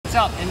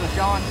What's up, in the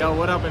Sean? Yo,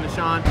 what up, in the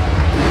Sean?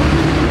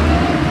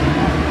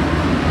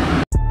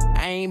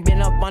 I ain't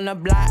been up on the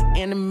block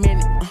in a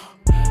minute.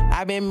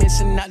 I been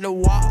missing out the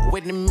walk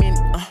with the minute.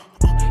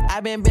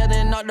 I been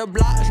building up the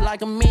blocks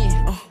like a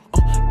million.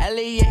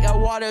 Elliot got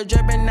water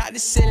dripping out the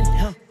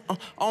ceiling.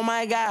 Oh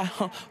my God,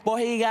 boy,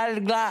 he got a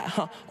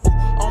Glock.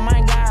 Oh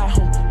my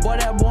God, boy,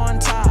 that boy on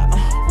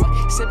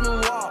top.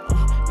 Sipping walk,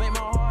 make my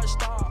heart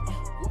stop.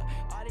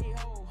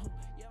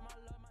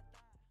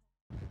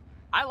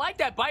 I like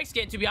that bike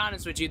skin, to be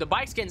honest with you. The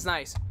bike skin's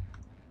nice.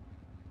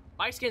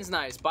 Bike skin's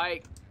nice.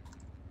 Bike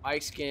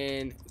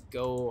skin,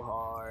 go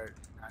hard.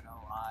 Not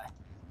gonna lie.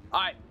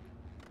 Alright,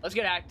 let's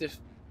get active.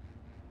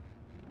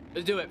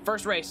 Let's do it.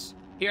 First race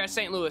here at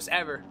St. Louis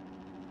ever.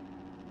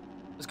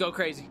 Let's go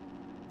crazy.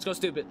 Let's go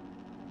stupid.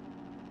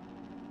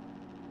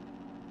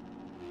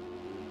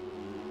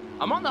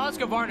 I'm on the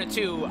Husqvarna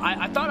too.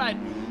 I thought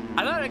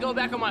I'd go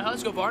back on my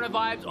Husqvarna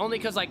vibes only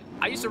because like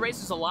I used to race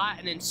this a lot,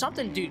 and then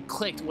something dude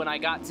clicked when I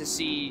got to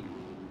see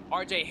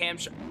RJ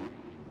Hampshire.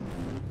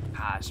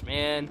 Gosh,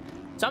 man.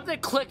 Something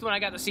clicked when I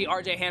got to see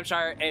RJ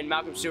Hampshire and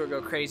Malcolm Stewart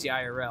go crazy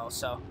IRL.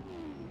 So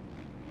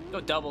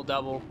go double.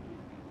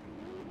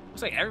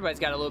 Looks like everybody's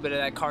got a little bit of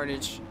that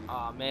carnage.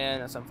 Oh man,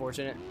 that's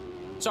unfortunate.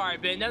 Sorry,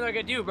 Ben. Nothing I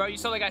could do, bro. You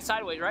saw the guy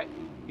sideways, right?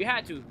 You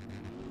had to.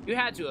 You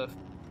had to have.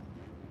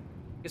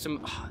 Get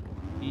some.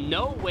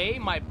 No way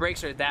my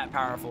brakes are that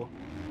powerful.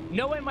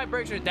 No way my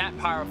brakes are that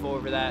powerful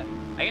over that.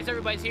 I guess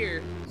everybody's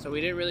here, so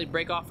we didn't really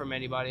break off from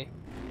anybody.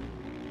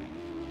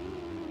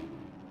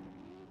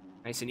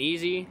 Nice and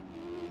easy.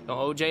 Don't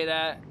OJ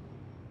that.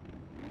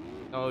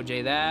 Don't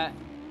OJ that.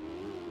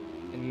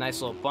 And a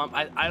nice little bump.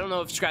 I don't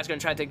know if Scrat's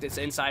gonna try to take this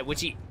inside, which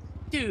he...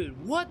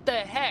 Dude, what the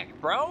heck,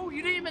 bro?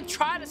 You didn't even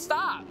try to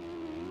stop.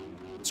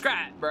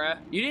 Scrat, bruh.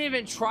 You didn't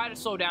even try to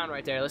slow down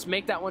right there. Let's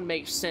make that one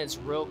make sense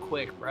real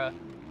quick, bruh.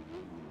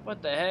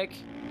 What the heck?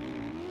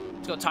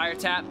 Let's go tire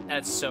tap.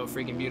 That's so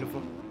freaking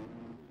beautiful.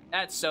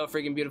 That's so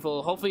freaking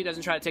beautiful. Hopefully he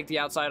doesn't try to take the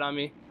outside on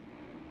me.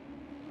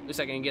 At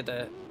least I can get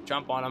the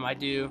jump on him. I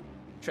do.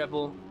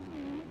 Triple.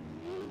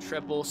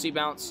 Triple.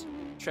 C-bounce.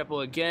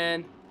 Triple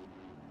again.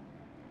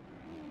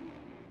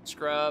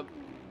 Scrub.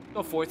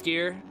 Go fourth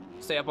gear.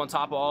 Stay up on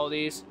top of all of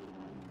these.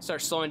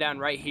 Start slowing down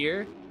right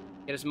here.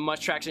 Get as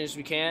much traction as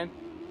we can.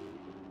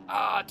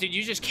 Ah, dude,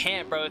 you just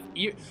can't, bro.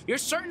 You're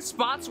certain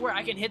spots where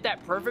I can hit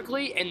that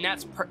perfectly, and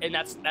that's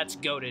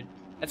goated.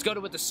 That's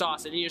goated with the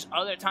sauce. And there's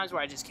other times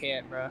where I just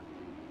can't, bro.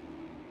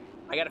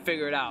 I gotta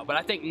figure it out. But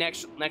I think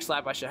next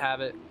lap I should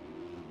have it.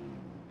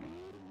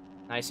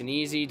 Nice and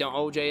easy. Don't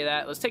OJ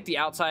that. Let's take the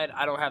outside.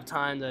 I don't have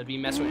time to be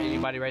messing with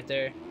anybody right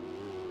there.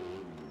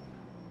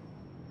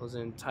 Goes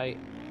in tight.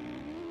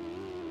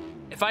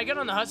 If I get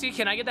on the Husky,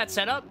 can I get that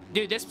setup?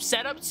 Dude, this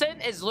setup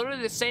set is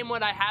literally the same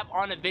one I have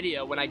on a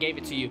video when I gave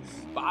it to you,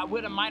 but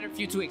with a minor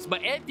few tweaks.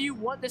 But if you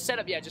want this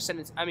setup, yeah, just send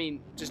it. I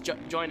mean, just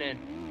join in.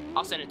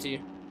 I'll send it to you.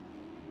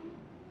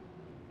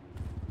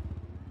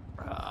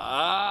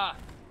 What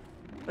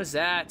is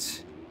that?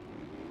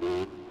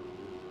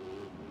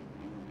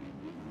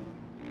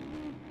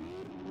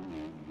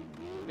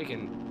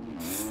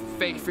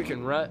 Fake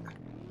freaking rut.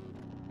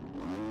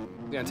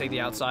 I'm gonna take the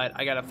outside.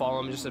 I gotta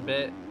follow him just a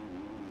bit.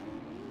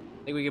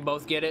 Think we can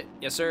both get it?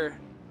 Yes, sir.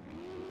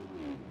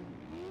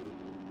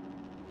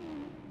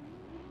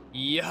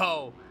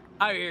 Yo,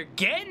 out here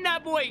getting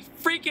that boy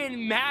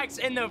freaking Max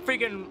in the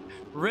freaking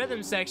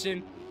rhythm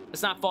section.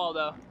 Let's not fall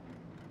though.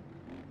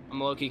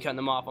 I'm low-key cutting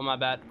them off on my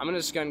bad. I'm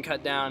just gonna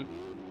cut down.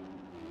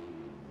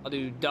 I'll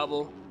do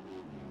double.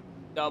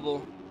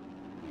 Double.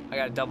 I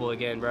got a double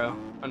again, bro.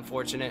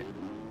 Unfortunate.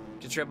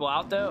 To triple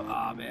out though.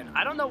 Oh man,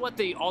 I don't know what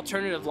the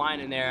alternative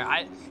line in there.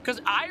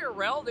 Because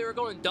IRL they were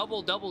going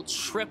double,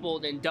 triple,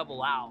 then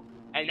double out,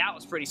 and that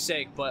was pretty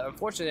sick. But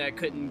unfortunately, I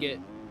couldn't get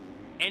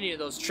any of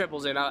those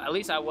triples in. At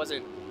least I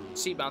wasn't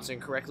seat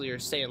bouncing correctly or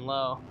staying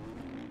low.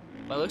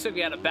 But it looks like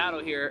we had a battle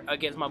here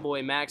against my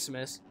boy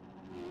Maximus.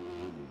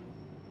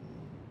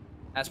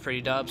 That's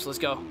pretty dubs. Let's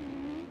go.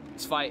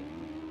 Let's fight.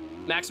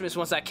 Maximus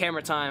wants that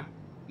camera time.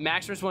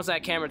 Maximus wants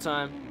that camera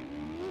time.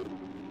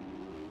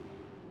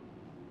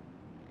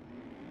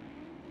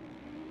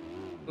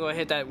 I'm gonna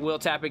hit that wheel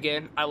tap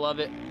again. I love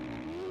it.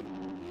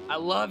 I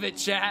love it,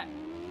 chat.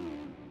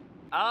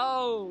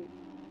 Oh.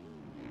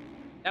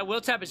 That wheel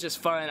tap is just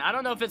fun. I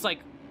don't know if it's like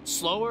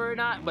slower or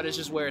not, but it's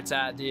just where it's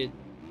at, dude.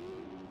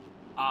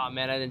 Oh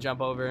man, I didn't jump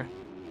over.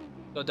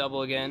 Go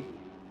double again.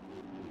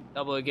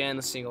 Double again,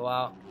 let's single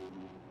out.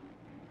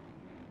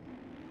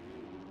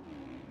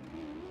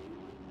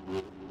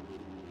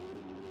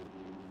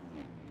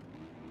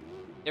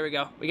 There we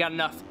go. We got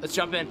enough. Let's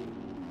jump in.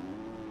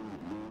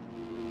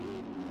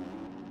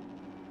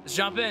 Let's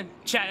jump in.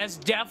 Chat, that's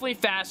definitely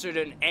faster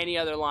than any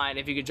other line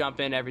if you could jump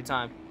in every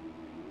time.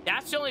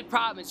 That's the only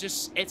problem. It's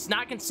just, it's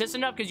not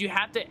consistent enough because you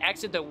have to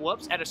exit the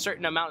whoops at a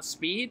certain amount of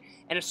speed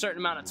and a certain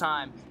amount of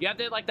time. You have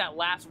to hit like that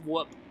last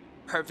whoop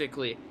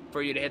perfectly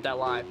for you to hit that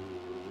line.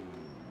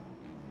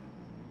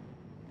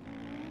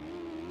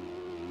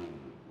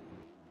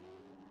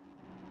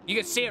 You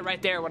can see it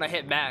right there when I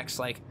hit max.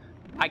 Like,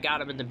 I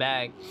got him in the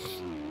bag.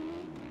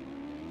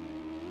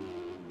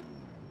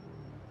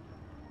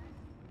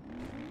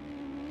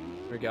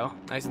 There we go.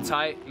 Nice and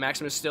tight.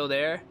 Maximus still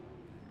there.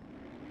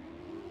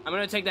 I'm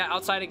going to take that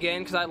outside again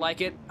because I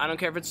like it. I don't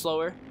care if it's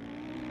slower.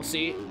 We'll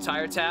see.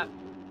 Tire tap.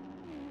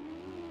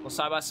 We'll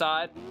side by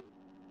side.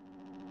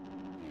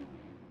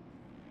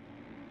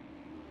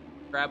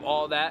 Grab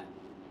all that.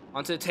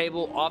 Onto the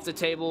table. Off the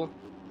table.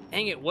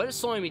 Dang it. What is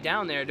slowing me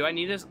down there? Do I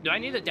need this? Do I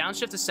need to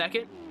downshift a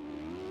second?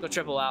 Go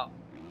triple out.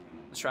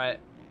 Let's try it.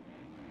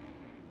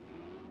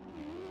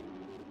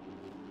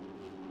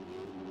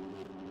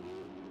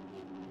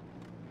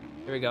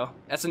 Here we go.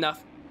 That's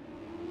enough.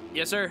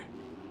 Yes, sir.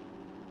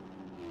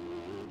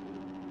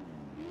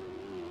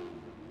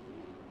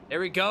 There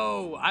we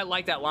go. I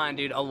like that line,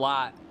 dude, a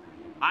lot.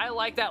 I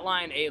like that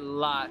line a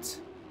lot.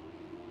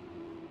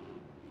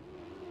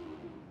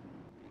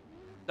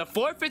 The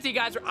 450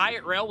 guys were I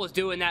at rail was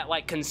doing that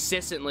like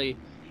consistently.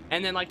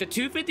 And then like the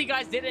 250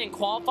 guys did it in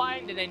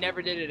qualifying, then they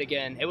never did it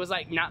again. It was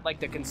like not like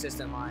the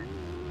consistent line.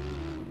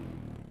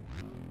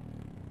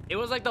 It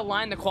was like the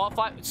line to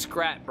qualify.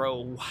 Scrap,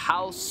 bro.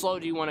 How slow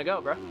do you want to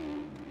go, bro?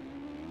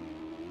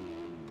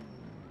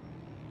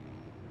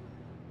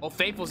 Well,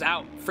 Faithful's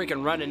out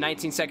freaking running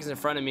 19 seconds in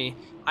front of me.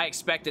 I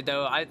expected,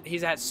 though.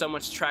 He's had so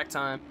much track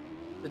time.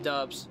 The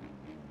dubs.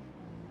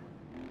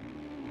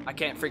 I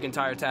can't freaking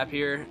tire tap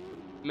here.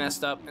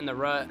 Messed up in the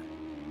rut.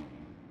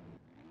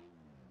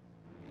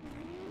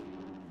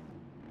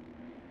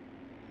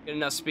 Get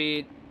enough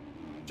speed.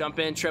 Jump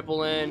in,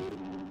 triple in.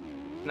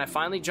 And I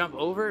finally jump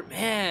over.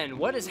 Man,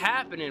 what is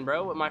happening,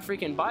 bro, with my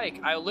freaking bike?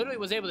 I literally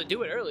was able to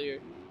do it earlier.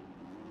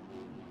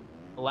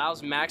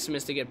 Allows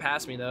Maximus to get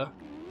past me, though.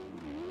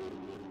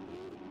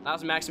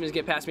 Allows Maximus to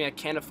get past me. I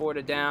can't afford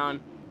it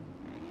down.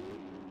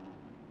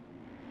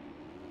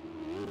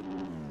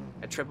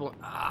 I triple.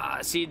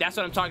 See, that's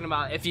what I'm talking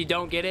about. If you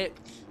don't get it,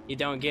 you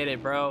don't get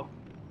it, bro.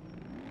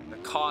 The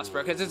cost,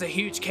 bro, because it's a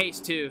huge case,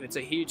 too. It's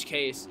a huge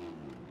case.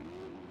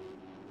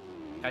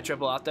 I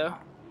triple out, though.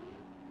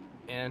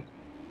 And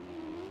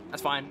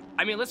that's fine.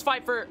 I mean, let's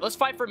fight for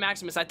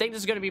Maximus. I think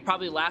this is going to be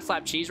probably last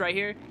lap cheese right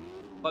here.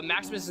 But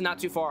Maximus is not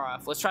too far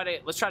off. Let's try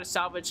to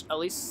salvage, at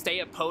least stay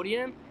at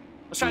podium.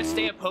 Let's try to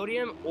stay at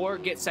podium or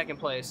get second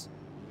place.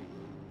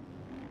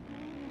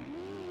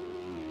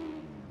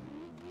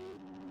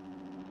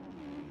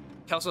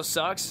 Kelso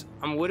sucks.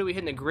 I'm literally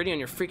hitting the gritty on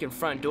your freaking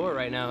front door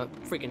right now.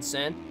 Freaking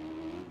Sen.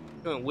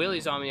 Doing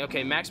wheelies on me.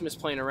 Okay, Maximus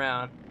playing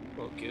around.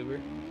 Little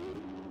goober.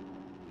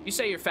 You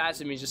say you're faster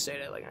than me, just say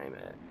that like I ain't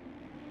mad.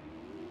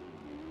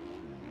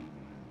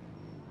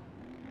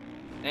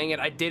 Dang it,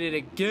 I did it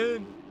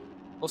again.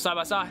 Oh, side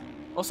by side.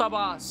 Oh, side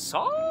by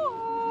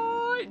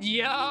side.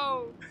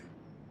 Yo.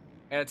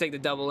 I gotta take the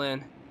double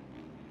in.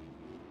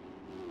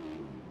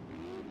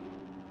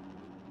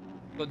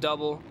 Go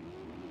double.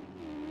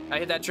 I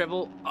hit that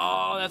triple.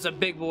 Oh, that's a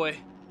big boy.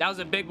 That was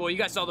a big boy. You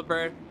guys saw the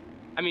bird.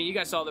 I mean, you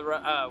guys saw the,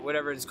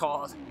 whatever it's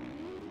called.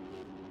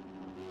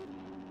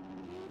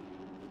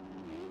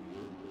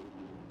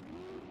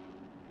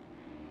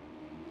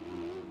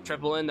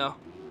 Triple in, though.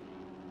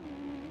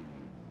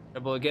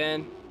 Triple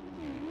again.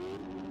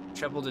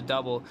 Triple to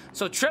double.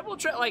 So triple,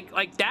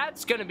 like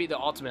that's gonna be the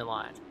ultimate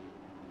line.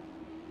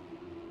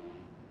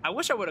 I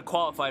wish I would have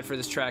qualified for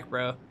this track,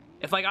 bro.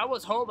 If like I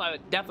was home, I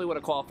definitely would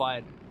have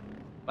qualified.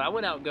 But I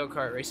went out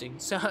go-kart racing,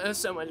 so it was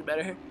so much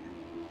better.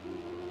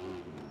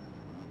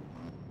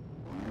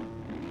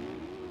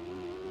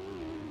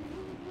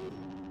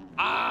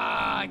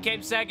 I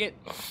came second.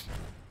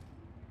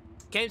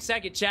 Came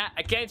second, chat.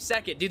 I came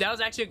second. Dude, that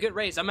was actually a good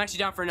race. I'm actually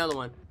down for another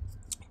one.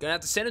 Gonna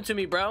have to send it to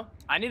me, bro.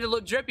 I need to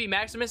look drippy,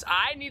 Maximus.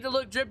 I need to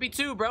look drippy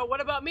too, bro.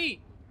 What about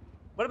me?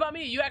 What about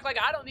me? You act like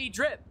I don't need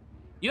drip.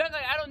 You act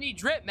like I don't need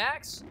drip,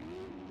 Max.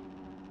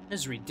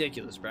 This is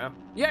ridiculous, bro.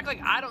 You act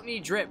like I don't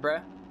need drip, bro.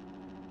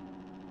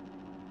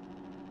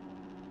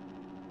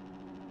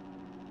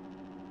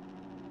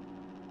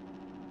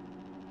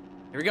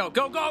 Here we go.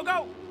 Go, go,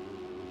 go.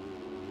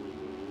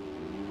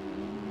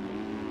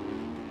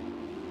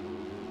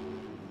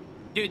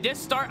 Dude, this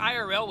start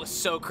IRL was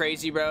so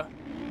crazy, bro.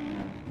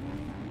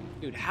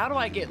 Dude, how do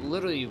I get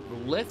literally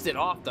lifted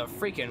off the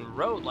freaking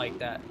road like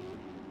that?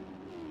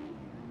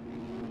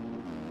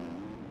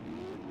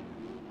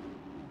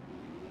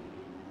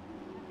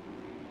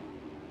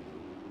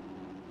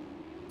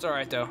 It's all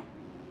right, though.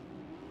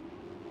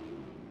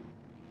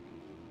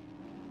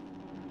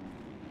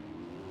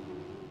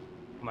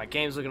 My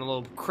game's looking a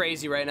little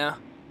crazy right now.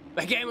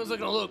 My game was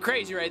looking a little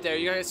crazy right there.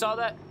 You guys saw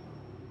that?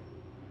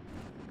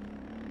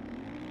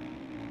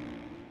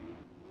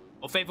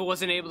 Well, Faithful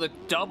wasn't able to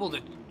double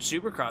the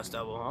Supercross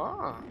double,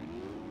 huh?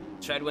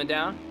 Tread went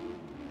down.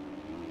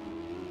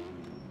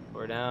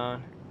 We're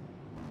down.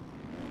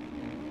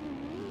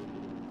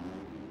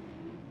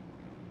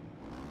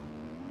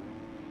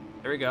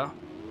 There we go.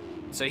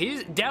 So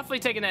he's definitely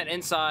taking that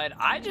inside.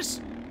 I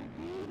just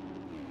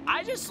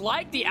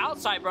like the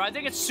outside, bro. I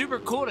think it's super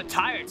cool to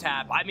tire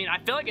tap. I mean, I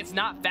feel like it's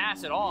not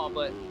fast at all,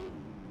 but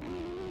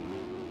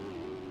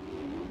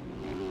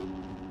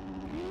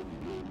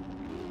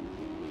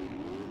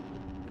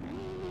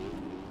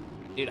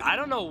dude, I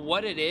don't know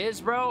what it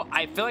is, bro.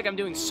 I feel like I'm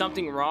doing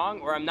something wrong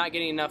or I'm not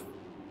getting enough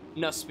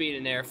enough speed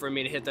in there for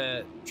me to hit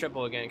the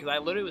triple again, because I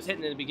literally was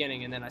hitting in the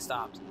beginning and then I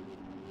stopped.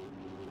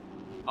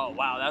 Oh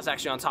wow, that was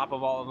actually on top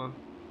of all of them.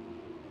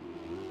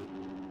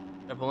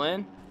 Triple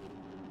in.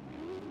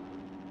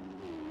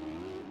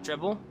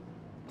 Triple.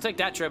 I'll take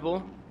that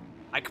triple.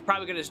 I could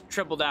probably could have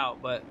tripled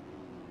out, but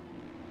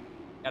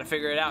gotta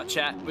figure it out,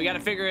 chat. We gotta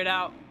figure it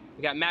out.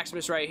 We got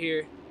Maximus right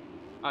here.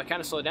 Oh, it kind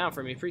of slowed down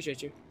for me.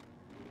 Appreciate you.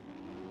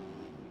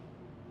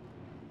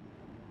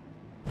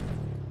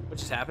 What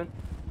just happened?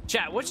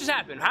 Chat, what just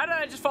happened? How did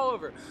I just fall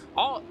over?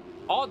 All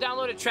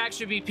downloaded tracks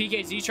should be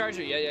PKZ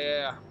charger.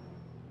 Yeah.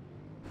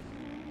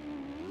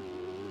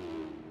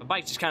 The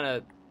bike just kind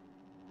of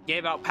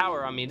gave out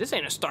power on me. This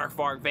ain't a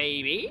Starkvark,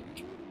 baby.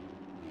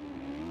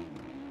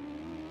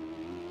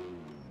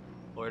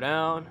 Lower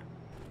down.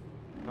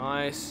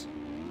 Nice.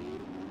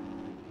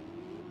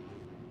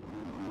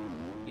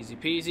 Easy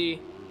peasy.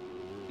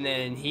 And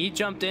then he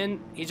jumped in.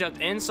 He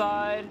jumped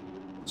inside.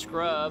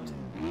 Scrubbed.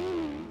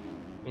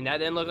 I mean, that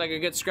didn't look like a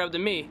good scrub to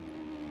me.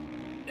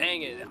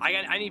 Dang it.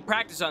 I need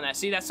practice on that.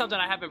 See, that's something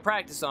I haven't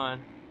practiced on.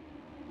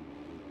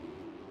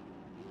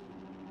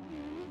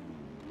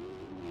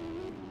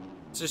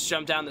 Let's just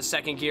jump down the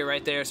second gear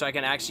right there so I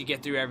can actually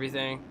get through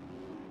everything.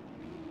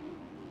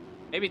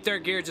 Maybe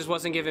third gear just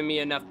wasn't giving me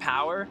enough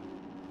power.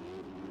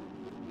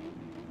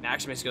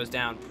 Maximus goes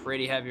down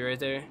pretty heavy right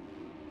there.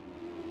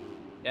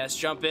 Yes,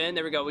 jump in.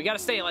 There we go. We got to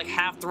stay like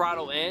half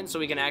throttle in so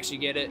we can actually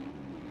get it.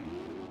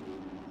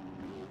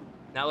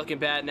 Not looking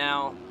bad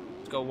now.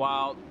 Let's go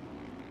wild.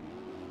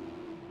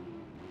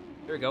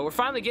 There we go. We're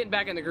finally getting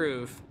back in the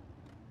groove.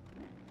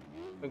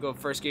 I'm gonna go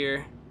first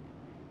gear.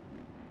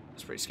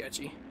 That's pretty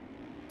sketchy.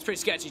 It's pretty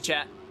sketchy,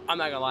 chat. I'm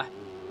not gonna lie.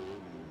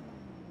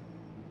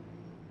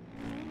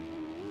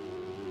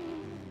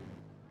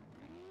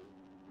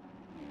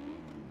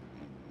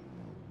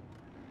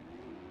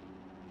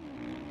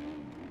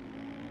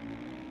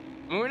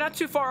 I mean, we're not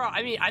too far off.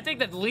 I mean, I think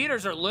that the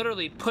leaders are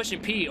literally pushing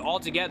P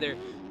all together.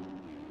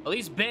 At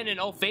least Ben and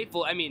Old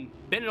Faithful. I mean,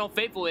 Ben and Old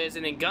Faithful is,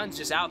 and then Gun's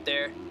just out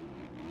there.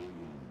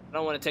 I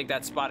don't want to take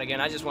that spot again.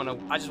 I just want to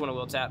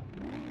wheel tap.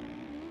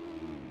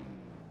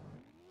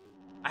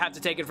 I have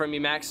to take it from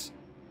you, Max.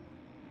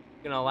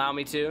 You're gonna allow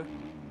me to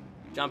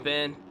jump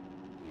in,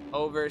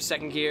 over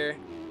second gear,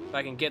 if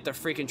I can get the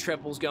freaking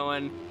triples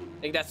going.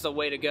 I think that's the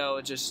way to go.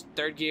 It's just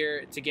third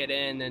gear to get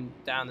in, then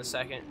down the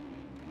second.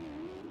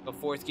 Go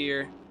fourth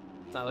gear.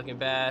 It's not looking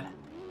bad.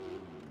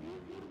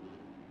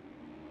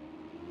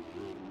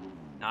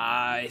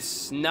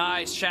 Nice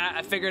chat.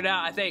 I figured it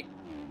out, I think.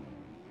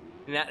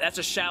 And that's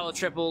a shallow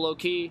triple, low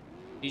key.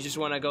 You just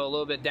want to go a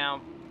little bit down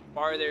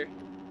farther.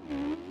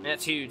 And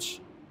that's huge.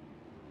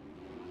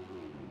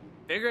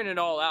 Figuring it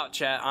all out,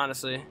 chat,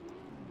 honestly.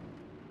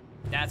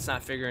 That's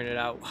not figuring it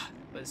out. What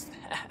was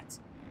that?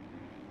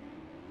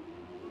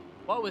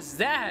 What was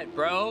that,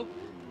 bro?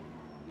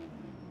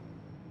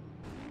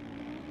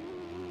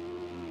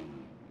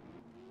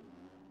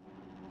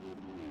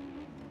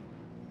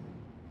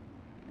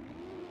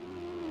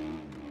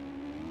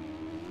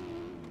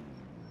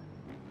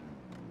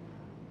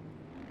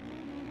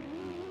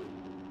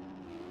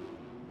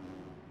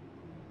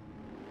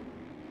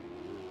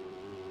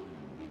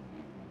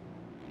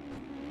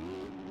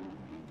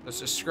 Let's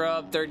just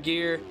scrub, third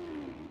gear.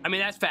 I mean,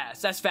 that's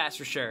fast. That's fast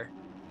for sure.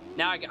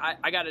 Now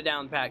I got it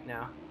down pack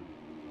now.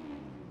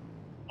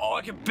 Oh,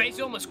 I can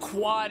basically almost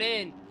quad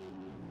in.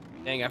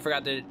 Dang, I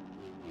forgot to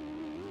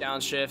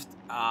downshift.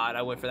 Ah,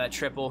 I went for that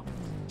triple.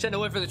 Shouldn't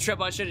have went for the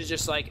triple. I should have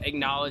just like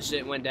acknowledged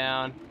it, went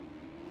down.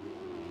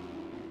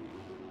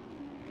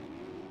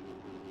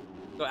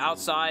 Go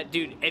outside.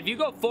 Dude, if you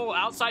go full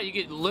outside, you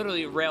could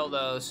literally rail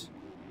those.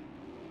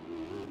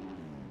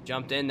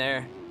 Jumped in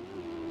there.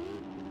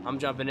 I'm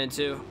jumping in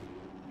too.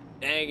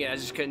 Dang it, I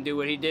just couldn't do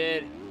what he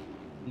did.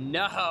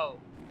 No.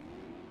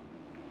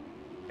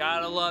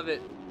 Gotta love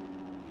it.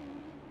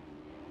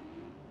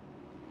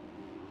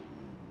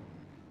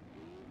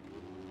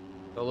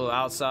 Go a little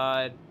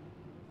outside.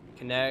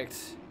 Connect.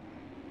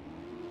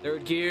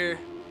 Third gear.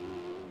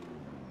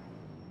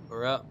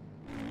 We're up.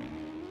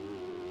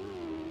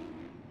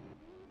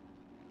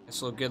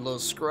 Nice little good little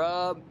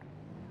scrub.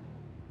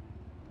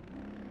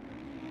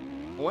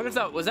 I wonder if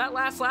that was that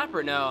last lap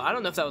or no. I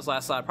don't know if that was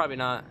last lap. Probably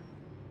not.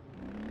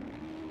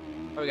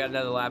 Probably got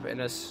another lap in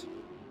us.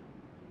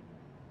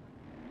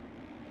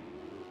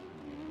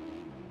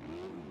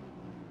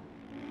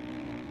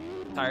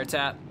 Tire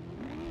tap.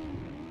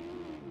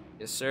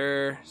 Yes,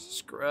 sir.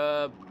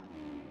 Scrub.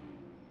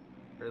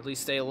 Or at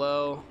least stay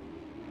low.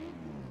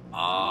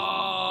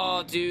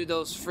 Oh, dude,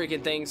 those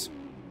freaking things.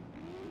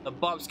 The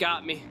bumps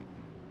got me.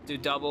 Do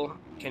double.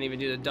 Can't even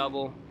do the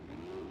double.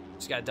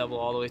 Just got double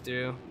all the way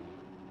through.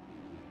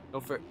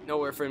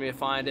 Nowhere for me to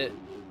find it.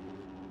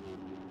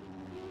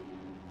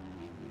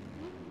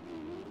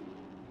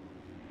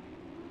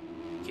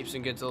 Keeps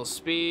in good little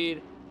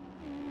speed.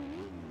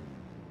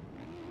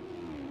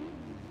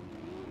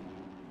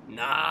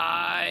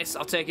 Nice.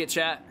 I'll take it,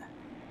 chat.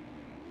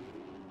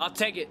 I'll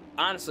take it,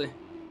 honestly. A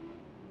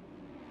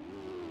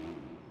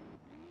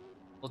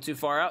little too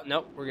far out.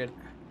 Nope, we're good.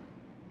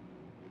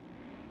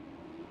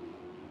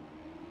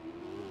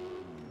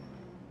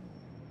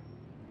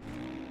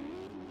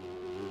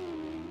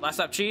 Last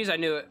lap cheese. I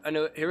knew it. I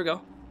knew it. Here we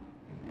go.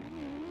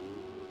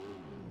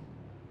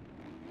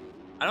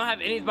 I don't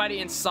have anybody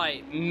in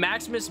sight.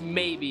 Maximus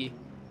maybe,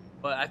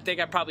 but I think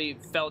I probably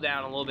fell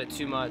down a little bit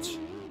too much.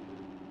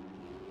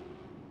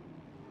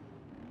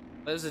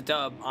 But this is a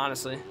dub,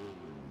 honestly.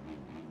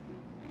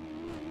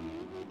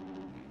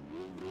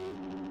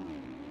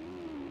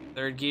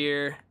 Third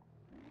gear.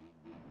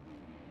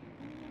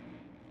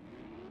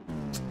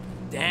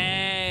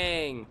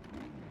 Dang.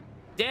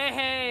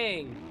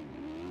 Dang.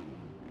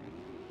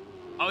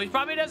 Oh, he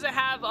probably doesn't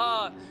have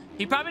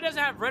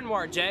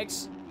Renoir,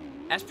 Jegs.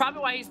 That's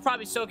probably why he's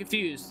probably so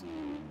confused.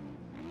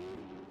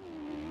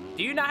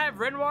 Do you not have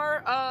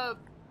Renoir,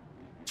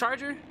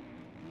 Charger?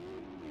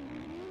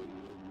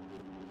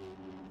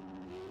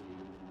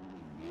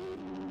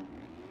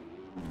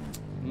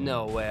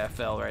 No way I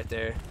fell right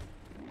there.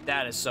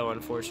 That is so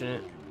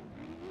unfortunate.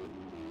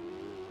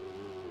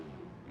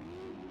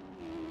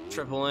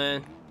 Triple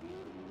in.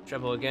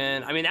 Triple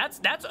again. I mean, that's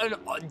a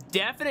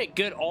definite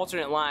good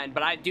alternate line,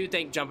 but I do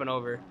think jumping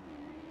over.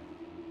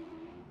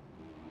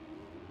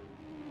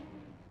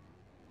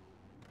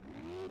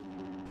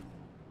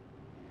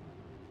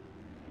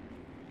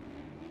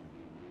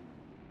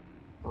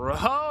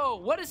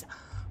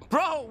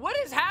 Bro, what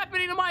is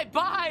happening to my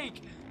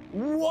bike?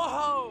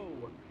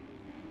 Whoa.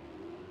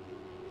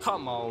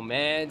 Come on,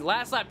 man.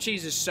 Last lap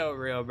cheese is so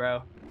real,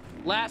 bro.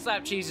 Last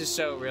lap cheese is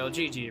so real.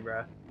 GG,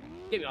 bro.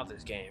 Get me off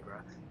this game, bro.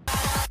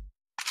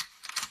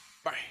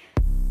 Bye.